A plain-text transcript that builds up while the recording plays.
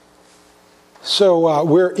So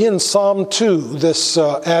we're in Psalm 2 this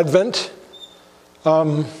Advent.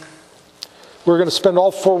 We're going to spend all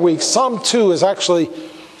 4 weeks. Psalm 2 is actually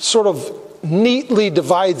sort of neatly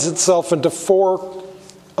divides itself into four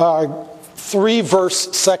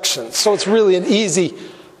 3-verse sections. So it's really an easy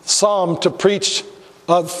psalm to preach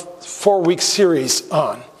a 4-week series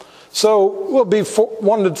on. So we'll be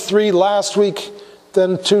 1 to 3 last week,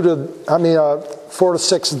 then 4 to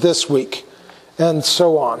 6 this week, and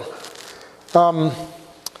so on.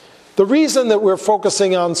 The reason that we're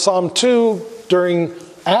focusing on Psalm 2 during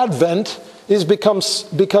Advent is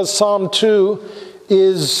because Psalm 2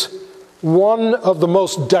 is one of the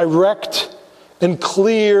most direct and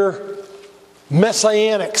clear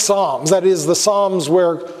messianic psalms. That is, the psalms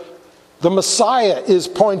where the Messiah is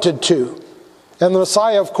pointed to. And the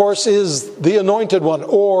Messiah, of course, is the Anointed One,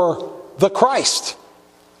 or the Christ.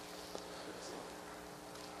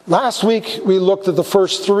 Last week, we looked at the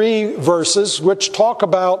first 3 verses, which talk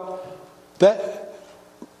about that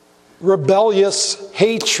rebellious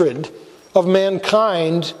hatred of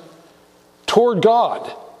mankind toward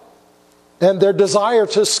God and their desire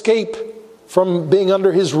to escape from being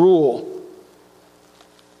under His rule.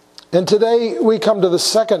 And today, we come to the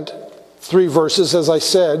second 3 verses, as I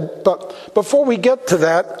said. But before we get to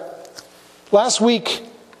that, last week,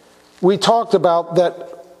 we talked about that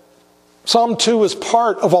Psalm 2 is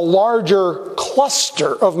part of a larger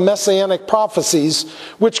cluster of messianic prophecies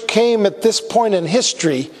which came at this point in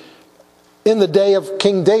history in the day of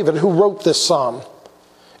King David, who wrote this psalm.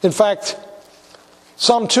 In fact,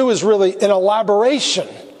 Psalm 2 is really an elaboration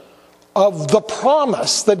of the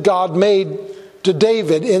promise that God made to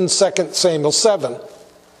David in 2 Samuel 7.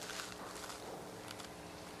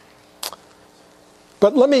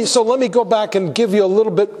 But let me go back and give you a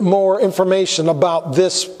little bit more information about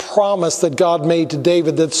this promise that God made to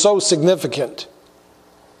David that's so significant.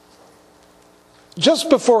 Just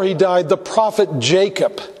before he died, the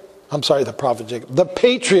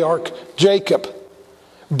patriarch Jacob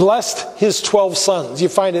blessed his 12 sons. You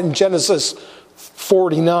find it in Genesis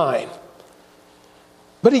 49.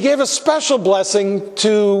 But he gave a special blessing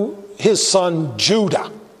to his son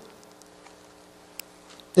Judah.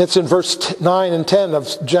 It's in verse 9 and 10 of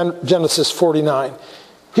Genesis 49.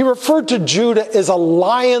 He referred to Judah as a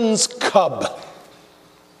lion's cub.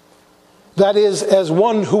 That is, as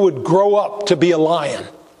one who would grow up to be a lion.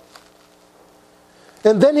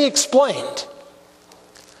 And then he explained,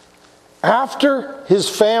 after his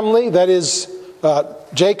family, that is,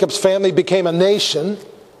 Jacob's family became a nation,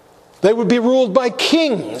 they would be ruled by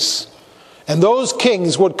kings. And those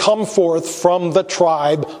kings would come forth from the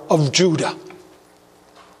tribe of Judah.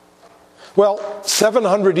 Well,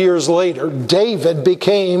 700 years later, David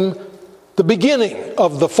became the beginning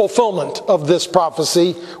of the fulfillment of this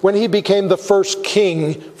prophecy when he became the first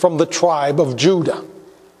king from the tribe of Judah.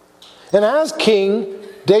 And as king,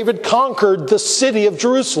 David conquered the city of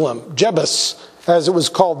Jerusalem, Jebus, as it was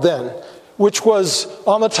called then, which was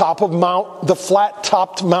on the top of the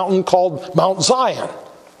flat-topped mountain called Mount Zion.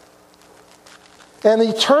 And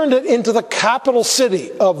he turned it into the capital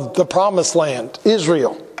city of the Promised Land,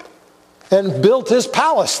 Israel, and built his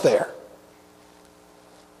palace there.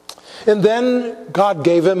 And then God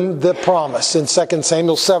gave him the promise in 2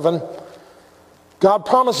 Samuel 7. God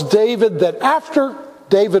promised David that after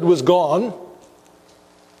David was gone,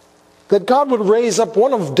 that God would raise up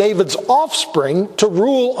one of David's offspring to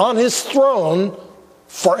rule on his throne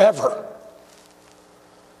forever.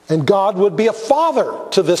 And God would be a father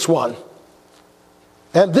to this one.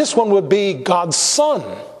 And this one would be God's son.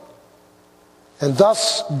 And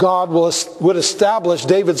thus God would establish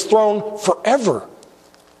David's throne forever.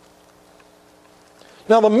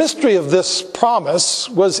 Now the mystery of this promise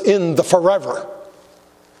was in the forever.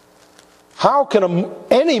 How can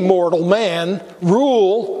any mortal man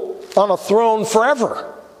rule on a throne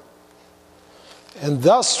forever? And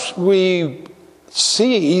thus we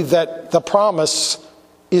see that the promise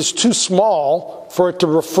is too small for it to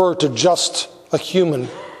refer to just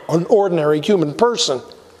an ordinary human person.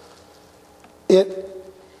 It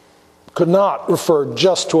could not refer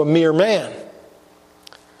just to a mere man.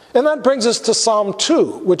 And that brings us to Psalm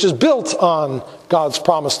 2, which is built on God's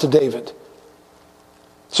promise to David.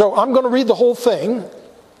 So I'm going to read the whole thing,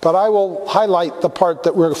 but I will highlight the part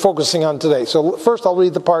that we're focusing on today. So first I'll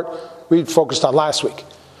read the part we focused on last week.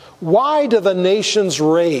 Why do the nations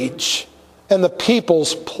rage and the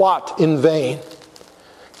peoples plot in vain?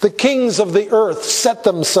 The kings of the earth set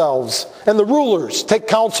themselves, and the rulers take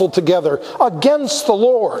counsel together against the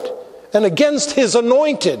Lord and against His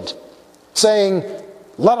anointed, saying,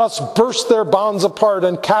 "Let us burst their bonds apart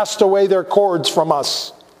and cast away their cords from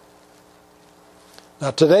us." Now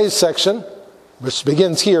today's section which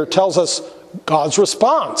begins here, tells us God's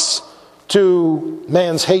response to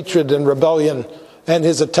man's hatred and rebellion and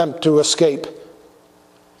his attempt to escape.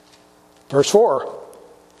 Verse 4,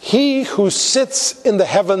 he who sits in the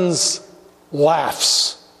heavens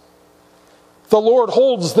laughs. The Lord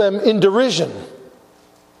holds them in derision.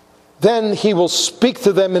 Then he will speak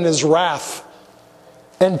to them in his wrath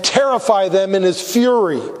and terrify them in his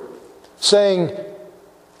fury, saying,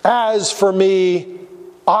 as for me,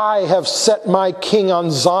 I have set my king on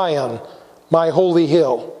Zion, my holy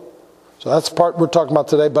hill. So that's the part we're talking about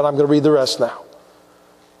today, but I'm going to read the rest now.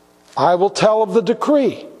 I will tell of the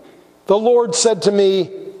decree. The Lord said to me,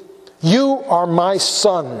 you are my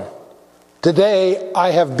son. Today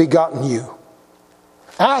I have begotten you.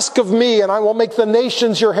 Ask of me, and I will make the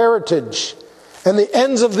nations your heritage, and the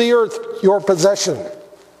ends of the earth your possession.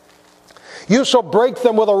 You shall break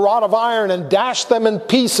them with a rod of iron and dash them in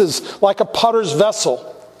pieces like a potter's vessel.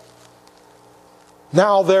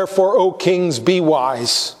 Now therefore, O kings, be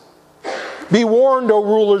wise. Be warned, O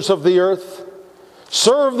rulers of the earth.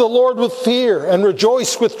 Serve the Lord with fear and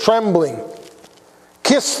rejoice with trembling.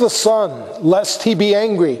 Kiss the Son, lest he be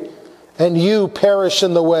angry and you perish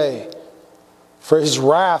in the way. For his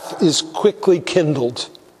wrath is quickly kindled.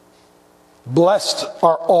 Blessed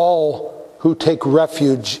are all who take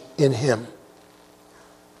refuge in him.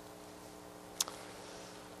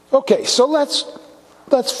 Okay, so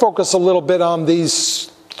let's focus a little bit on these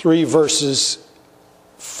 3 verses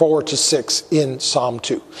 4 to 6 in Psalm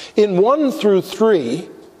 2. In 1 through 3,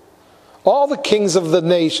 all the kings of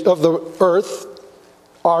the earth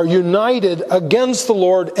are united against the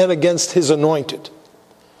Lord and against his anointed.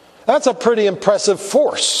 That's a pretty impressive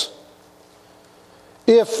force.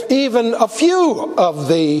 If even a few of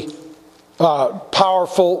the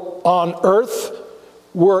powerful on earth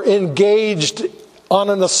were engaged on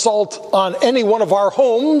an assault on any one of our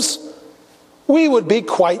homes, we would be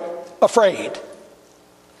quite afraid.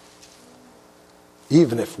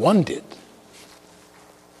 Even if one did.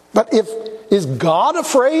 But is God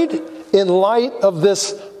afraid in light of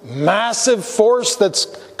this massive force that's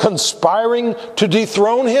conspiring to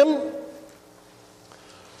dethrone him?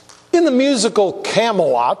 In the musical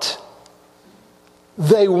Camelot,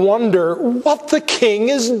 they wonder what the king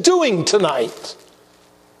is doing tonight.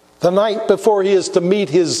 The night before he is to meet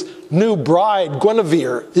his new bride,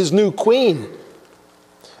 Guinevere, his new queen.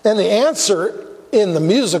 And the answer in the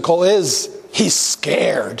musical is, he's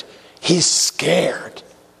scared. He's scared.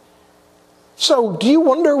 So do you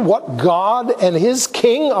wonder what God and his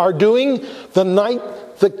king are doing the night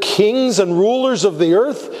the kings and rulers of the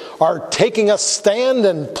earth are taking a stand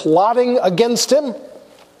and plotting against him?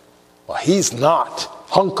 Well, he's not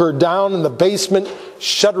hunkered down in the basement,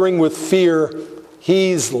 shuddering with fear.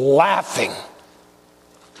 He's laughing.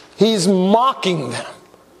 He's mocking them.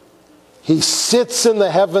 He sits in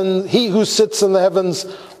the heaven. He who sits in the heavens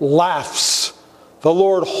laughs. The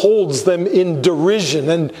Lord holds them in derision.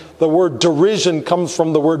 And the word derision comes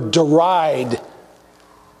from the word deride.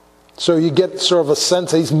 So you get sort of a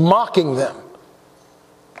sense that he's mocking them.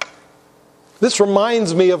 This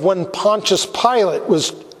reminds me of when Pontius Pilate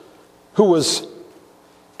who was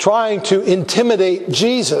trying to intimidate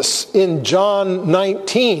Jesus in John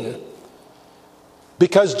 19.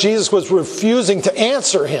 Because Jesus was refusing to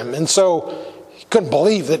answer him. And so he couldn't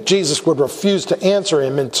believe that Jesus would refuse to answer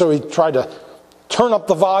him. And so he tried to turn up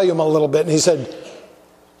the volume a little bit. And he said,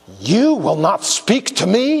 you will not speak to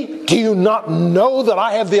me? Do you not know that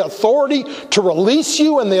I have the authority to release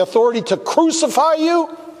you and the authority to crucify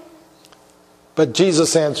you? But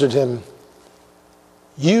Jesus answered him,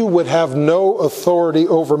 you would have no authority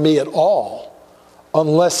over me at all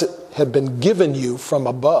unless it had been given you from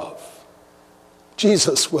above.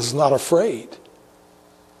 Jesus was not afraid.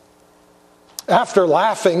 After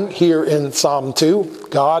laughing here in Psalm 2,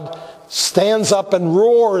 God stands up and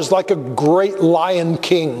roars like a great lion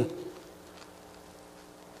king.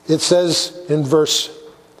 It says in verse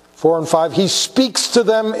 4 and 5, he speaks to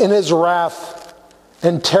them in his wrath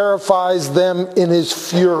and terrifies them in his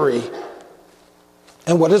fury.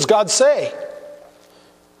 And what does God say?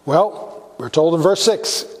 Well, we're told in verse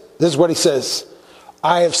 6, this is what he says.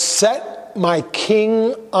 I have set my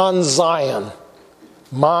king on Zion,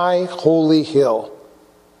 my holy hill.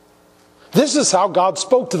 This is how God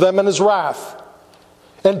spoke to them in his wrath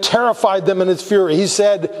and terrified them in his fury. He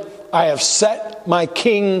said, I have set my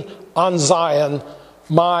king on Zion,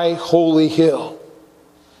 my holy hill.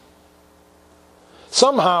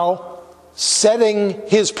 Somehow, setting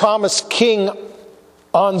his promised king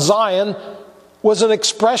on Zion was an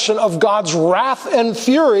expression of God's wrath and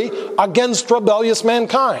fury against rebellious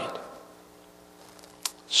mankind.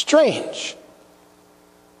 Strange,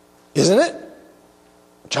 isn't it?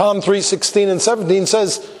 John 3:16 and 17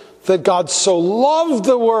 says that God so loved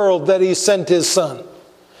the world that he sent his Son.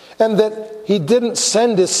 And that he didn't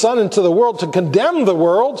send his Son into the world to condemn the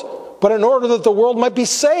world, but in order that the world might be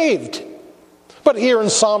saved. But here in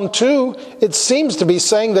Psalm 2, it seems to be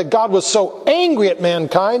saying that God was so angry at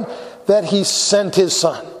mankind that he sent his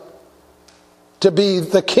Son to be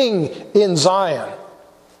the king in Zion.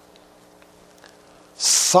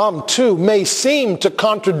 Psalm 2 may seem to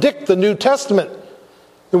contradict the New Testament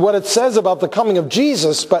and what it says about the coming of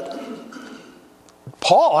Jesus, but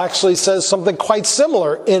Paul actually says something quite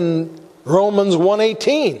similar in Romans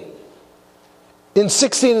 1:18. In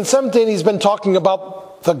 16 and 17, he's been talking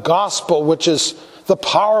about the gospel, which is the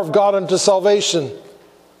power of God unto salvation.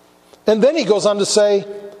 And then he goes on to say,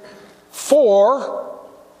 for,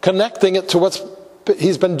 connecting it to what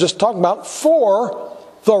he's been just talking about, for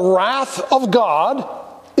the wrath of God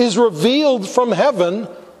is revealed from heaven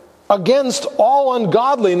against all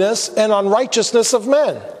ungodliness and unrighteousness of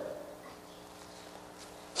men.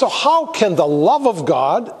 So how can the love of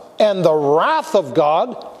God and the wrath of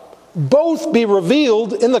God both be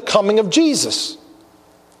revealed in the coming of Jesus?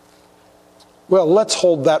 Well, let's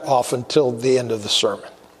hold that off until the end of the sermon.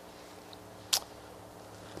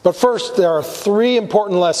 But first, there are three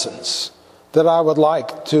important lessons that I would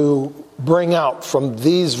like to bring out from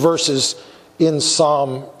these verses in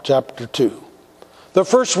Psalm chapter 2. The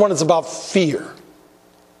first one is about fear.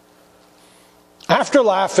 After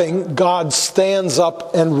laughing, God stands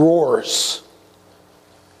up and roars.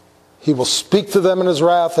 He will speak to them in his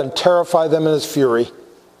wrath and terrify them in his fury.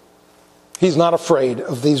 He's not afraid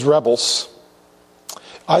of these rebels.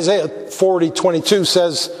 Isaiah 40:22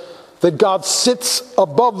 says that God sits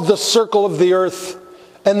above the circle of the earth,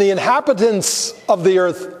 and the inhabitants of the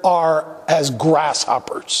earth are as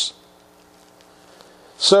grasshoppers.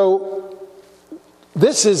 So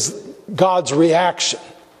this is God's reaction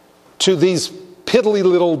to these piddly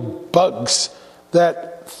little bugs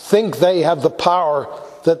that think they have the power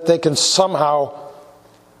that they can somehow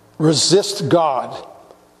resist God.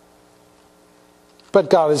 But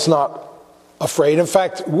God is not afraid. In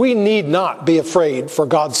fact, we need not be afraid for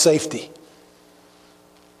God's safety.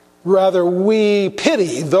 Rather, we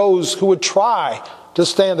pity those who would try to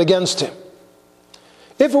stand against him.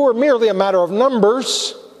 If it were merely a matter of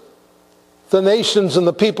numbers, the nations and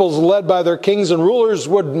the peoples led by their kings and rulers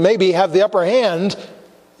would maybe have the upper hand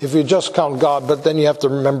if you just count God. But then you have to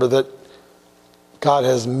remember that God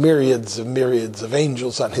has myriads of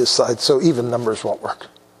angels on his side, so even numbers won't work.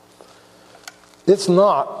 It's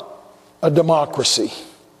not a democracy.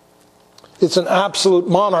 It's an absolute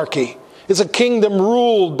monarchy. It's a kingdom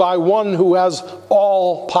ruled by one who has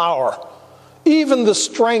all power. Even the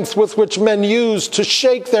strength with which men use to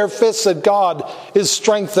shake their fists at God is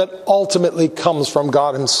strength that ultimately comes from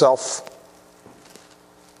God himself.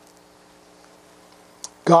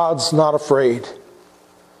 God's not afraid.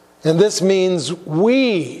 And this means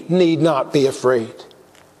we need not be afraid,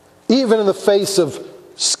 even in the face of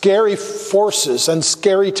scary forces and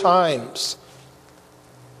scary times.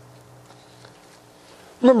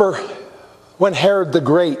 Remember when Herod the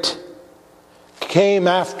Great came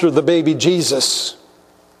after the baby Jesus?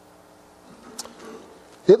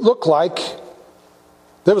 It looked like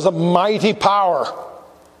there was a mighty power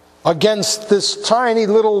against this tiny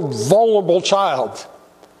little vulnerable child.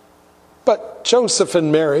 But Joseph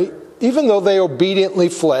and Mary, even though they obediently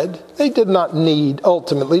fled, they did not need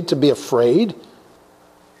ultimately to be afraid.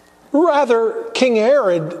 Rather, King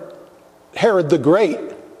Herod the Great,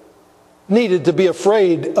 needed to be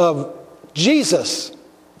afraid of Jesus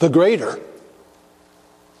the greater.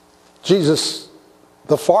 Jesus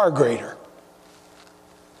the far greater.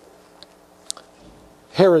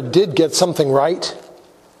 Herod did get something right.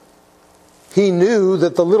 He knew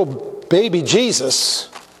that the little baby Jesus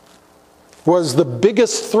was the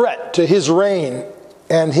biggest threat to his reign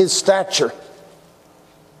and his stature.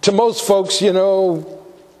 To most folks,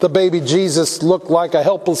 the baby Jesus looked like a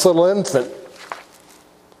helpless little infant.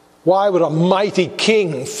 Why would a mighty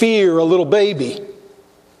king fear a little baby?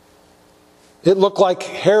 It looked like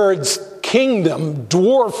Herod's kingdom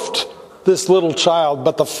dwarfed this little child.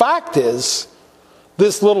 But the fact is,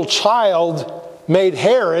 this little child made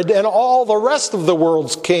Herod and all the rest of the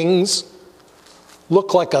world's kings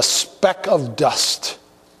look like a speck of dust.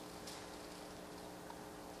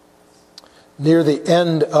 Near the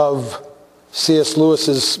end of C.S.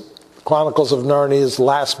 Lewis's Chronicles of Narnia's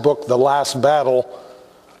last book, The Last Battle,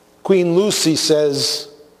 Queen Lucy says,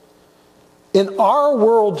 "In our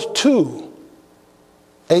world too,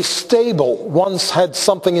 a stable once had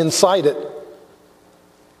something inside it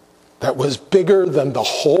that was bigger than the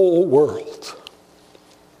whole world."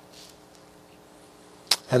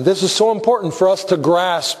 And this is so important for us to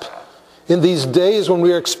grasp in these days when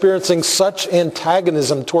we are experiencing such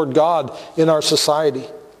antagonism toward God in our society.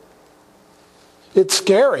 It's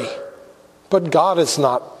scary, but God is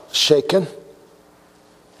not shaken.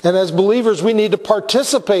 And as believers, we need to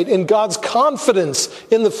participate in God's confidence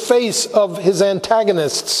in the face of his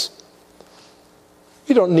antagonists.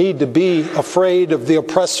 We don't need to be afraid of the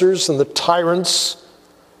oppressors and the tyrants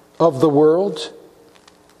of the world,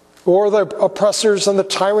 or the oppressors and the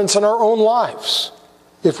tyrants in our own lives,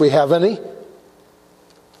 if we have any.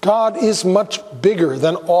 God is much bigger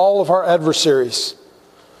than all of our adversaries.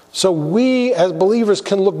 So we as believers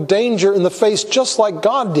can look danger in the face just like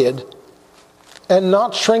God did and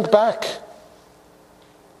not shrink back.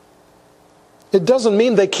 It doesn't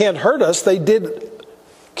mean they can't hurt us. They did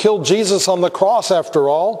kill Jesus on the cross after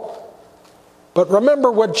all. But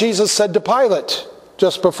remember what Jesus said to Pilate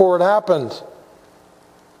just before it happened.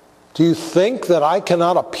 Do you think that I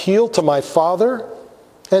cannot appeal to my Father,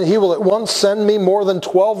 and he will at once send me more than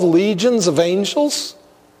 12 legions of angels?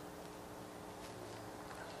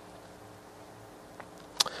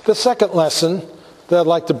 The second lesson that I'd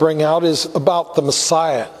like to bring out is about the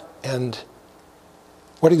Messiah and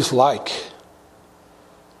what he's like.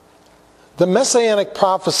 The messianic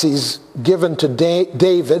prophecies given to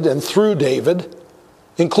David and through David,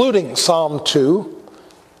 including Psalm 2,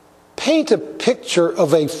 paint a picture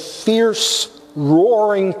of a fierce,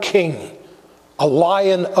 roaring king, a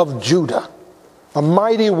lion of Judah, a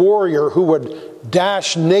mighty warrior who would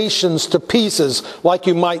dash nations to pieces like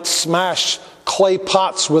you might smash clay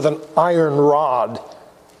pots with an iron rod.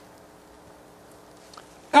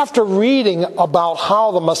 After reading about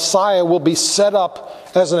how the Messiah will be set up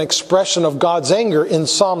as an expression of God's anger in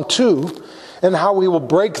Psalm 2, and how he will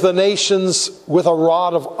break the nations with a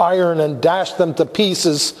rod of iron and dash them to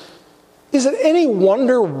pieces, is it any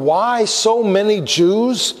wonder why so many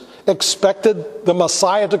Jews expected the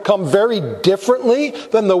Messiah to come very differently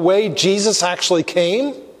than the way Jesus actually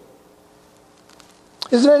came?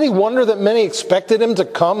 Is it any wonder that many expected him to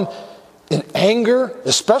come in anger,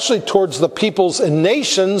 especially towards the peoples and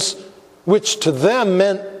nations, which to them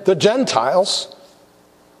meant the Gentiles,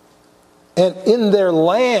 and in their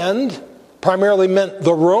land primarily meant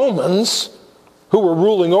the Romans who were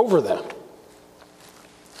ruling over them?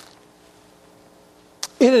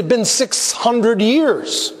 It had been 600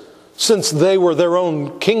 years since they were their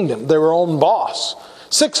own kingdom, their own boss.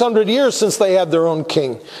 600 years since they had their own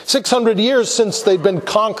king. 600 years since they'd been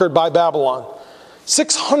conquered by Babylon.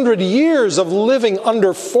 600 years of living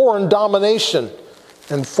under foreign domination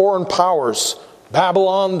and foreign powers.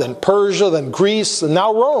 Babylon, then Persia, then Greece, and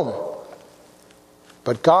now Rome.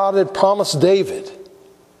 But God had promised David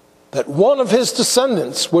that one of his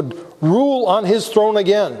descendants would rule on his throne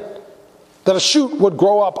again. That a shoot would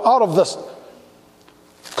grow up out of this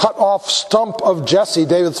cut off stump of Jesse,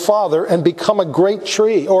 David's father, and become a great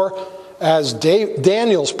tree. Or, as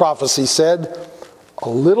Daniel's prophecy said, a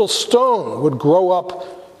little stone would grow up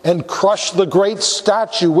and crush the great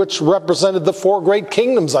statue which represented the four great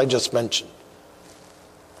kingdoms I just mentioned.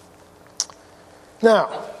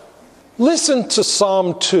 Now, listen to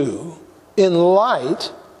Psalm 2 in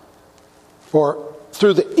light, or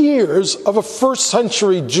through the ears of a first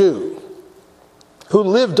century Jew who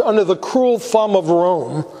lived under the cruel thumb of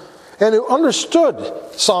Rome and who understood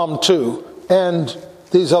Psalm 2 and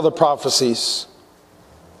these other prophecies,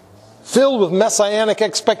 filled with messianic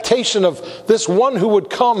expectation of this one who would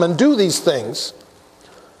come and do these things.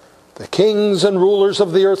 The kings and rulers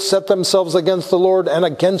of the earth set themselves against the Lord and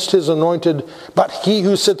against his anointed, but he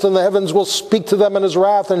who sits in the heavens will speak to them in his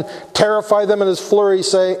wrath and terrify them in his fury,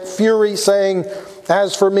 saying,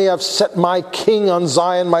 as for me, I've set my king on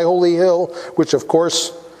Zion, my holy hill, which of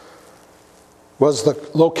course was the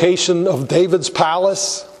location of David's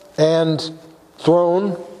palace and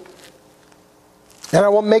throne. And I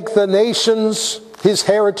will make the nations his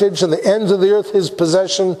heritage and the ends of the earth his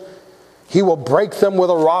possession. He will break them with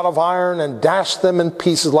a rod of iron and dash them in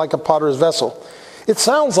pieces like a potter's vessel. It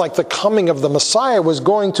sounds like the coming of the Messiah was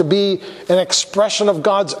going to be an expression of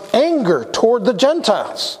God's anger toward the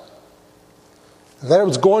Gentiles. And that it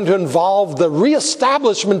was going to involve the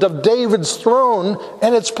reestablishment of David's throne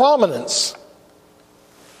and its prominence.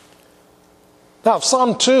 Now, if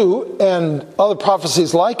Psalm 2 and other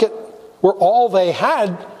prophecies like it were all they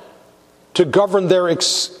had to govern their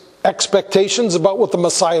expectations about what the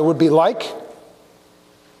Messiah would be like,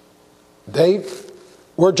 they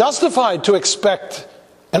were justified to expect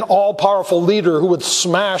an all-powerful leader who would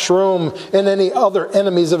smash Rome and any other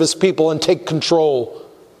enemies of his people and take control.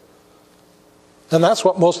 And that's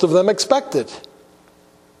what most of them expected.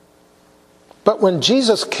 But when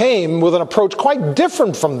Jesus came with an approach quite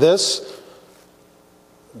different from this,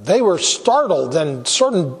 they were startled and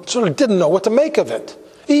sort of didn't know what to make of it.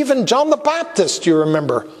 Even John the Baptist, you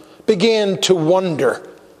remember, began to wonder.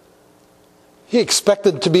 He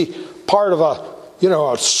expected to be part of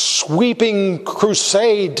a sweeping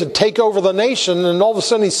crusade to take over the nation, and all of a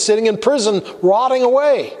sudden he's sitting in prison, rotting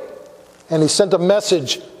away. And he sent a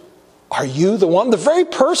message, "Are you the one?" The very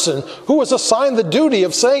person who was assigned the duty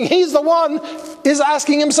of saying he's the one is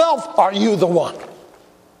asking himself, "Are you the one?"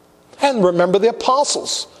 And remember the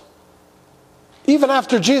apostles. Even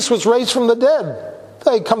after Jesus was raised from the dead,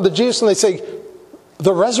 they come to Jesus and they say,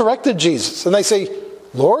 the resurrected Jesus, and they say,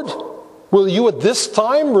 "Lord, will you at this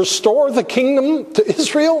time restore the kingdom to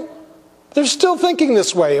Israel?" They're still thinking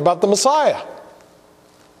this way about the Messiah.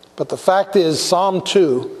 But the fact is, Psalm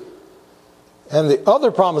 2 and the other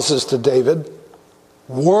promises to David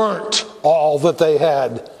weren't all that they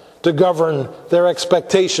had to govern their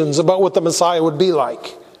expectations about what the Messiah would be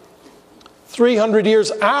like. 300 years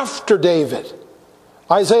after David,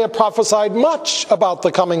 Isaiah prophesied much about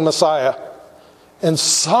the coming Messiah. And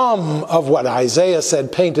some of what Isaiah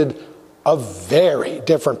said painted a very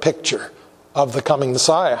different picture of the coming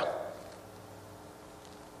Messiah.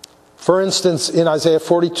 For instance, in Isaiah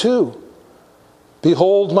 42,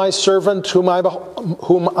 "Behold my servant whom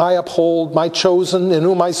I uphold, my chosen, in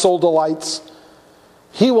whom my soul delights.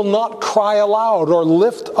 He will not cry aloud or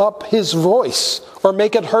lift up his voice or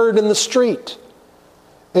make it heard in the street.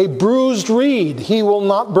 A bruised reed he will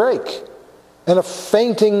not break, and a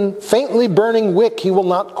faintly burning wick he will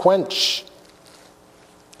not quench."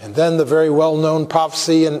 And then the very well-known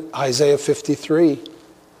prophecy in Isaiah 53.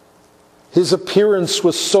 "His appearance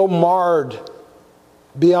was so marred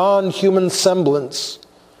beyond human semblance,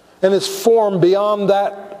 and his form beyond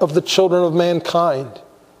that of the children of mankind.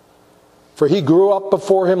 For he grew up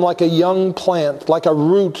before him like a young plant, like a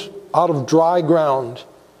root out of dry ground.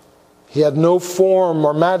 He had no form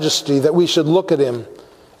or majesty that we should look at him,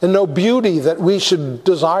 and no beauty that we should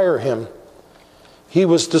desire him. He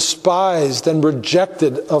was despised and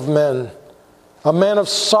rejected of men, a man of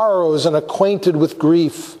sorrows and acquainted with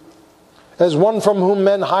grief. As one from whom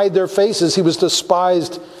men hide their faces, he was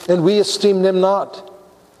despised, and we esteemed him not.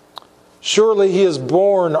 Surely he has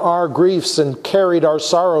borne our griefs and carried our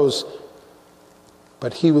sorrows,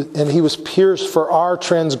 but he was pierced for our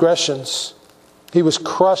transgressions. He was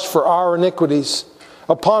crushed for our iniquities.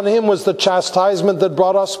 Upon him was the chastisement that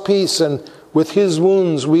brought us peace, and with his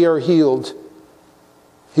wounds we are healed.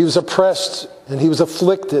 He was oppressed and he was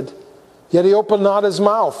afflicted, yet he opened not his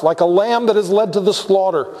mouth. Like a lamb that is led to the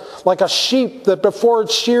slaughter, like a sheep that before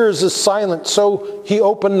its shears is silent, so he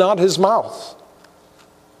opened not his mouth.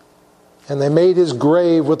 And they made his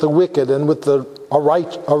grave with the wicked and with a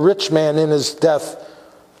rich man in his death,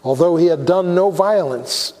 although he had done no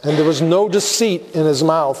violence, and there was no deceit in his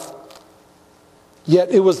mouth.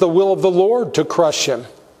 Yet it was the will of the Lord to crush him.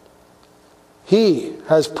 He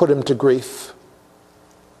has put him to grief."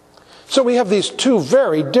 So we have these two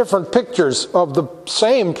very different pictures of the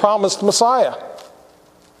same promised Messiah.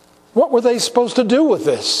 What were they supposed to do with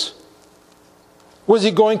this? Was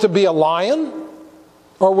he going to be a lion,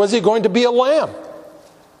 or was he going to be a lamb?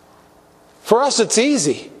 For us, it's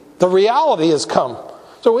easy. The reality has come.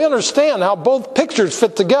 So we understand how both pictures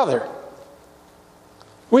fit together.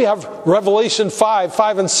 We have Revelation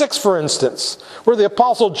 5 and 6, for instance, where the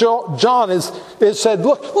Apostle John is said,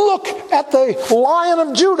 look at the Lion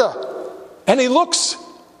of Judah. And he looks,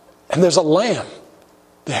 and there's a lamb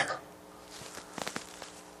there,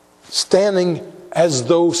 standing as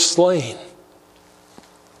though slain.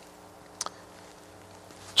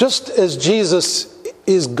 Just as Jesus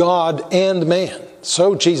is God and man,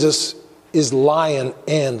 so Jesus is lion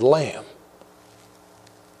and lamb.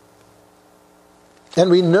 And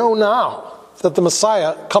we know now that the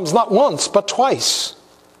Messiah comes not once, but twice.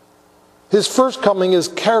 His first coming is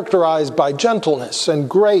characterized by gentleness and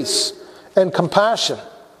grace and compassion,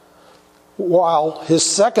 while his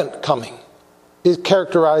second coming is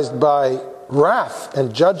characterized by wrath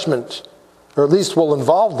and judgment, or at least will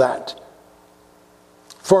involve that.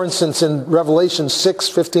 For instance, in Revelation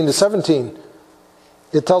 6:15-17,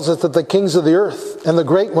 it tells us that the kings of the earth and the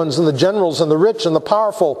great ones and the generals and the rich and the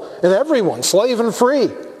powerful and everyone, slave and free,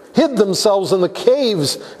 hid themselves in the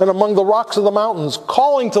caves and among the rocks of the mountains,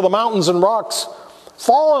 calling to the mountains and rocks,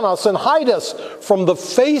 "Fall on us and hide us from the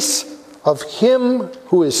face of him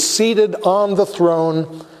who is seated on the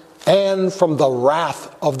throne and from the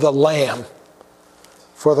wrath of the Lamb.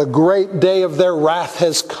 For the great day of their wrath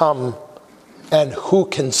has come, and who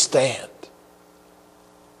can stand?"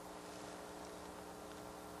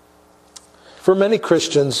 For many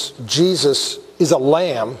Christians, Jesus is a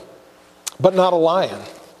lamb, but not a lion.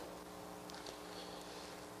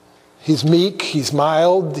 He's meek, he's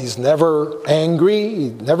mild, he's never angry, he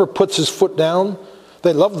never puts his foot down.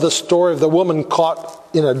 They love the story of the woman caught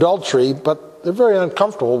in adultery, but they're very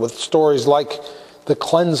uncomfortable with stories like the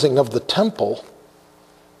cleansing of the temple.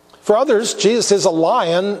 For others, Jesus is a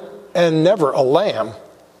lion and never a lamb.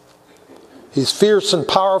 He's fierce and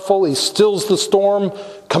powerful. He stills the storm,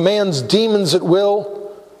 commands demons at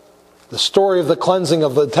will. The story of the cleansing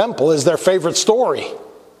of the temple is their favorite story,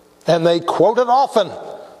 and they quote it often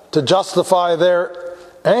to justify their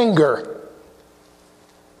anger.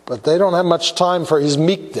 But they don't have much time for his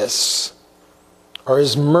meekness or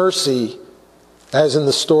his mercy, as in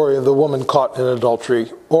the story of the woman caught in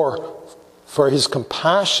adultery, or for his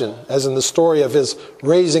compassion, as in the story of his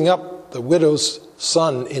raising up the widow's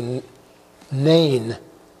son in Nain.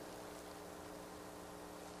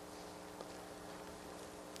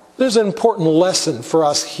 There's an important lesson for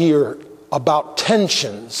us here about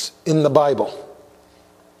tensions in the Bible.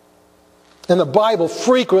 And the Bible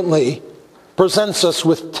frequently presents us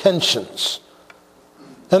with tensions.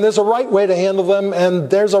 And there's a right way to handle them, and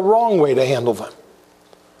there's a wrong way to handle them.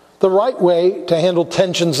 The right way to handle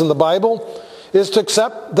tensions in the Bible is to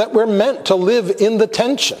accept that we're meant to live in the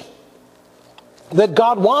tension. That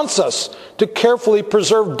God wants us to carefully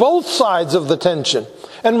preserve both sides of the tension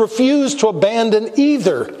and refuse to abandon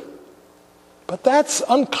either. But that's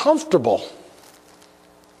uncomfortable.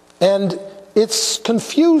 And it's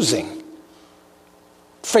confusing,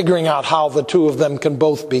 figuring out how the two of them can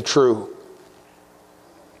both be true.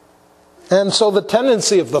 And so the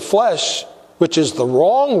tendency of the flesh, which is the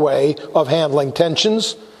wrong way of handling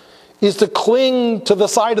tensions, is to cling to the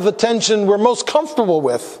side of the tension we're most comfortable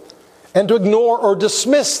with and to ignore or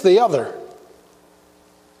dismiss the other.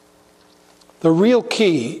 The real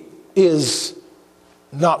key is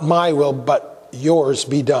not my will, but yours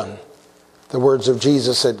be done. The words of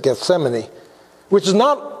Jesus at Gethsemane, which is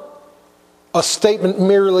not a statement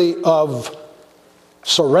merely of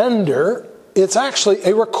surrender. It's actually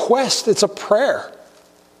a request. It's a prayer.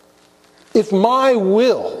 If my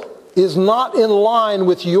will is not in line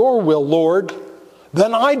with your will, Lord,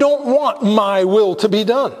 then I don't want my will to be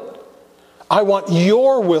done. I want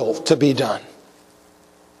your will to be done.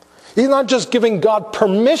 He's not just giving God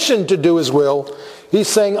permission to do his will. He's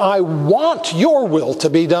saying, I want your will to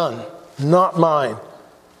be done, not mine.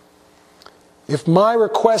 If my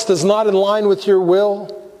request is not in line with your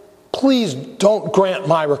will, please don't grant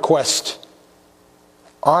my request.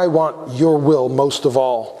 I want your will most of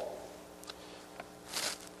all.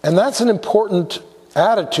 And that's an important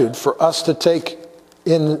attitude for us to take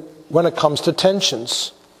in when it comes to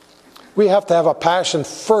tensions. We have to have a passion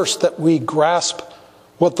first that we grasp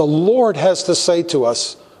what the Lord has to say to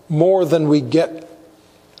us more than we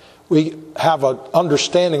have an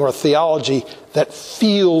understanding or a theology that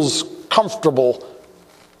feels comfortable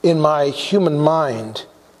in my human mind.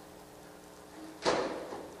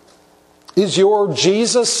 Is your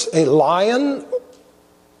Jesus a lion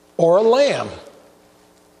or a lamb?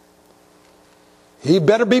 He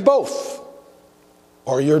better be both,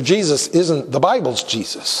 or your Jesus isn't the Bible's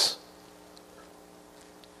Jesus.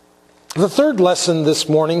 The third lesson this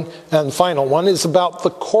morning, and final one, is about the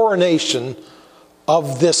coronation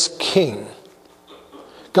of this king.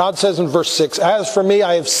 God says in verse 6, "As for me,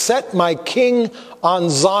 I have set my king on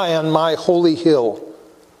Zion, my holy hill."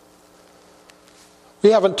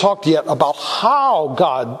 We haven't talked yet about how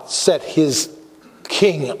God set his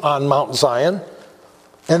king on Mount Zion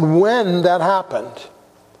and when that happened.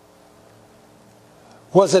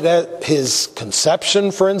 Was it at his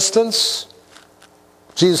conception, for instance?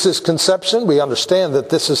 Jesus' conception, we understand that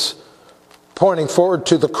this is pointing forward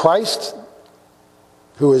to the Christ,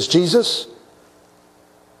 who is Jesus.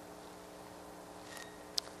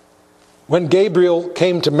 When Gabriel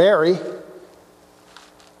came to Mary,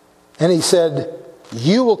 and he said,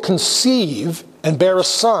 "You will conceive and bear a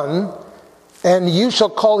son, and you shall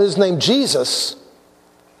call his name Jesus.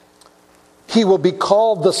 He will be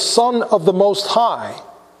called the Son of the Most High."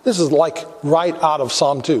 This is like right out of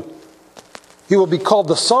Psalm 2. "He will be called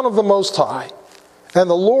the Son of the Most High, and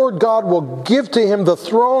the Lord God will give to him the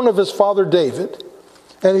throne of his father David,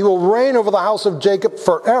 and he will reign over the house of Jacob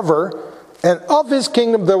forever, and of his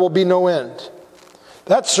kingdom there will be no end."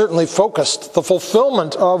 That certainly focused the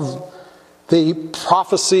fulfillment of the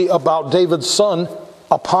prophecy about David's son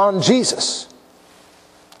upon Jesus.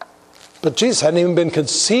 But Jesus hadn't even been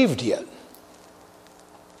conceived yet.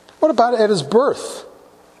 What about at his birth?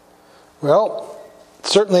 Well,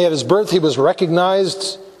 certainly at his birth he was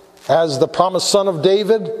recognized as the promised son of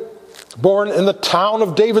David, born in the town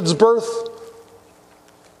of David's birth,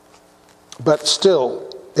 But still,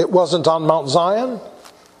 it wasn't on Mount Zion,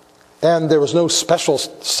 and there was no special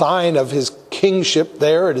sign of his kingship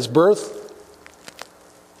there at his birth.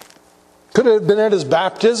 Could it have been at his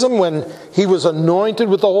baptism when he was anointed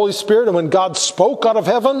with the Holy Spirit and when God spoke out of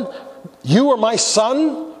heaven, "You are my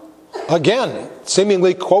son"? Again,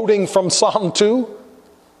 seemingly quoting from Psalm 2.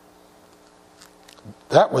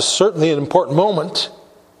 That was certainly an important moment.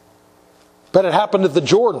 But it happened at the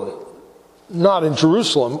Jordan, not in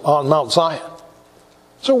Jerusalem on Mount Zion.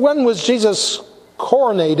 So when was Jesus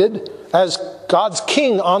coronated as God's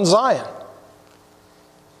king on Zion?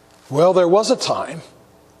 Well, there was a time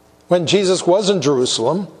when Jesus was in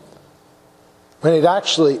Jerusalem, when he'd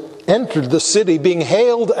actually entered the city being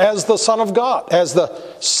hailed as the Son of God, as the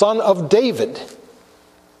Son of David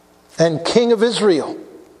and King of Israel.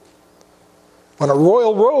 When a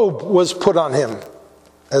royal robe was put on him,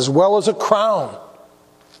 as well as a crown.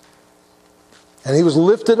 And he was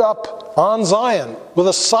lifted up on Zion with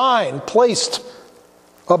a sign placed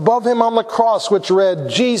above him on the cross which read,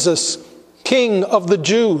 "Jesus, King of the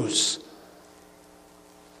Jews."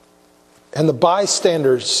 And the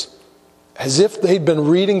bystanders, as if they'd been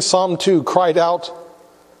reading Psalm 2, cried out,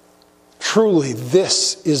 "Truly,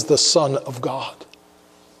 this is the Son of God."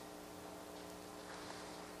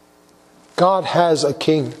 God has a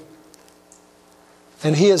king.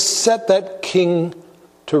 And he has set that king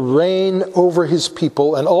to reign over his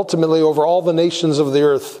people and ultimately over all the nations of the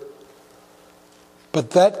earth.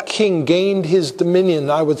 But that king gained his dominion,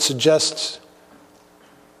 I would suggest,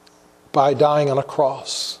 by dying on a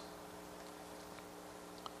cross.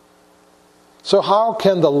 So how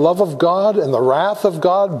can the love of God and the wrath of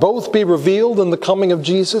God both be revealed in the coming of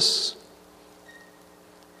Jesus?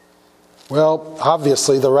 Well,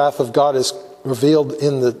 obviously the wrath of God is revealed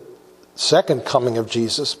in the second coming of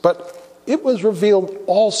Jesus, but it was revealed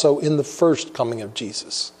also in the first coming of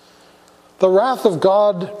Jesus. The wrath of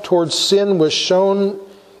God towards sin was shown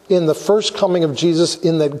in the first coming of Jesus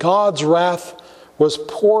in that God's wrath was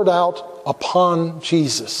poured out upon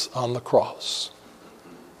Jesus on the cross.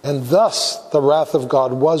 And thus the wrath of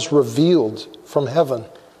God was revealed from heaven.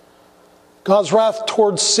 God's wrath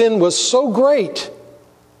towards sin was so great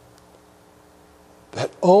that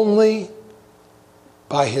only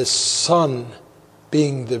by his Son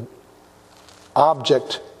being the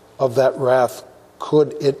object of that wrath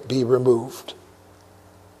could it be removed.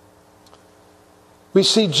 We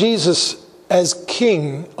see Jesus as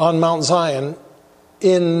king on Mount Zion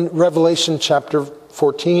in Revelation chapter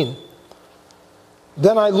 14.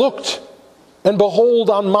 Then I looked, and behold,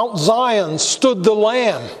 on Mount Zion stood the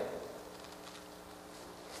Lamb.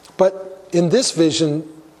 But in this vision,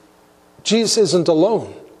 Jesus isn't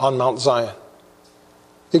alone on Mount Zion.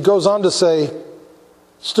 It goes on to say,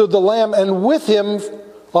 stood the Lamb, and with him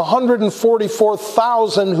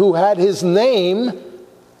 144,000 who had his name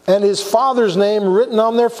and his Father's name written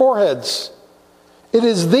on their foreheads. It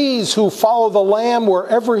is these who follow the Lamb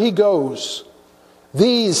wherever he goes.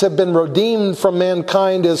 These have been redeemed from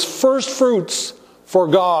mankind as first fruits for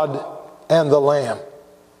God and the Lamb.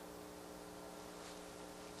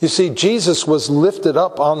 You see, Jesus was lifted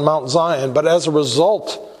up on Mount Zion, but as a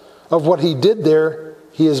result of what he did there,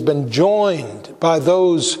 he has been joined by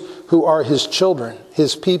those who are his children,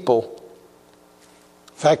 his people.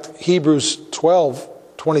 In fact, Hebrews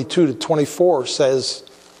 12:22-24 says,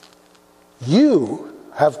 "You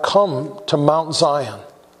have come to Mount Zion,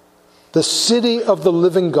 the city of the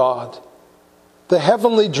living God, the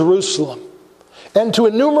heavenly Jerusalem, and to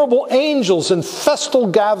innumerable angels in festal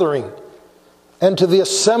gathering, and to the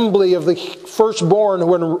assembly of the firstborn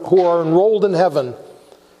who are enrolled in heaven,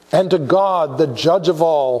 and to God, the judge of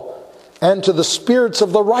all, and to the spirits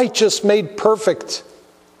of the righteous made perfect,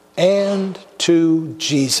 and to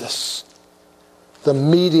Jesus, the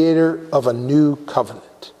mediator of a new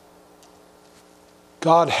covenant."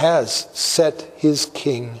 God has set his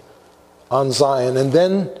king on Zion, and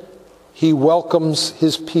then he welcomes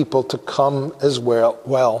his people to come as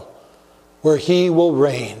well, where he will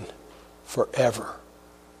reign forever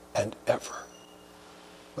and ever.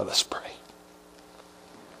 Let us pray.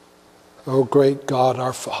 O great God,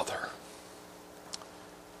 our Father,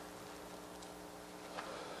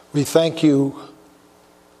 we thank you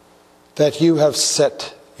that you have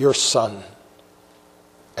set your Son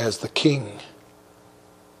as the King.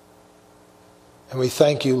 And we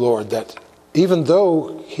thank you, Lord, that even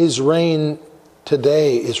though his reign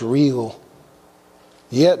today is real,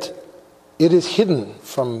 yet it is hidden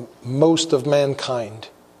from most of mankind.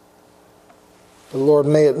 But Lord,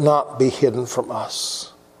 may it not be hidden from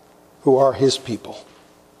us, who are his people.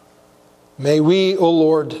 May we, O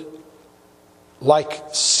Lord, like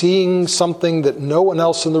seeing something that no one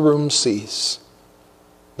else in the room sees.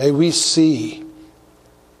 May we see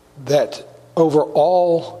that over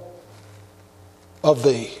all of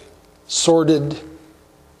the sordid,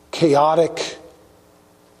 chaotic,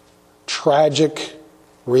 tragic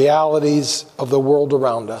realities of the world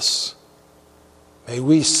around us, may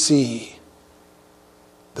we see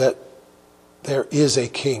that there is a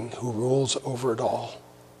King who rules over it all.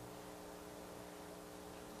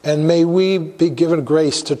 And may we be given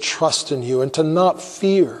grace to trust in you and to not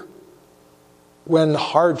fear when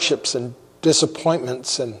hardships and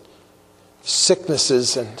disappointments and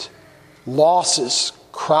sicknesses and losses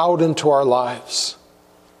crowd into our lives.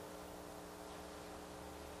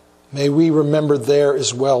 May we remember there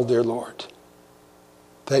as well, dear Lord,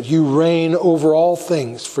 that you reign over all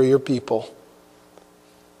things for your people,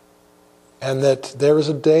 and that there is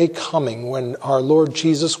a day coming when our Lord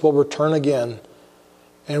Jesus will return again,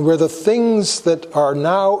 and where the things that are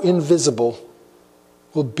now invisible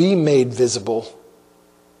will be made visible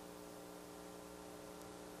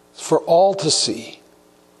for all to see,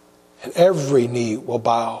 and every knee will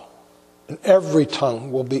bow, and every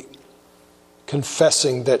tongue will be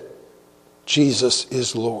confessing that Jesus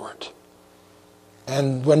is Lord.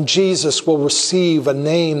 And when Jesus will receive a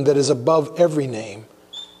name that is above every name,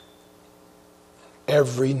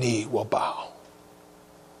 every knee will bow.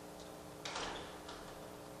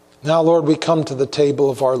 Now, Lord, we come to the table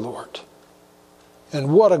of our Lord.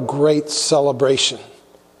 And what a great celebration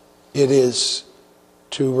it is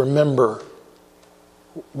to remember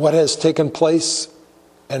what has taken place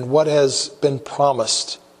and what has been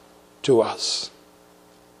promised to us.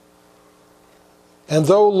 And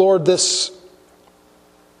though, Lord, this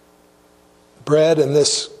bread and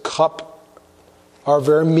this cup are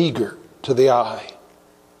very meager to the eye,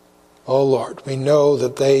 oh Lord, we know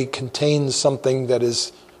that they contain something that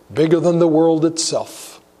is bigger than the world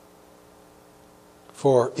itself.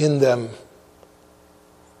 For in them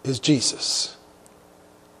is Jesus.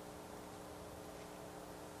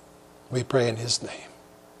 We pray in his name.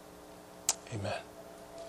 Amen.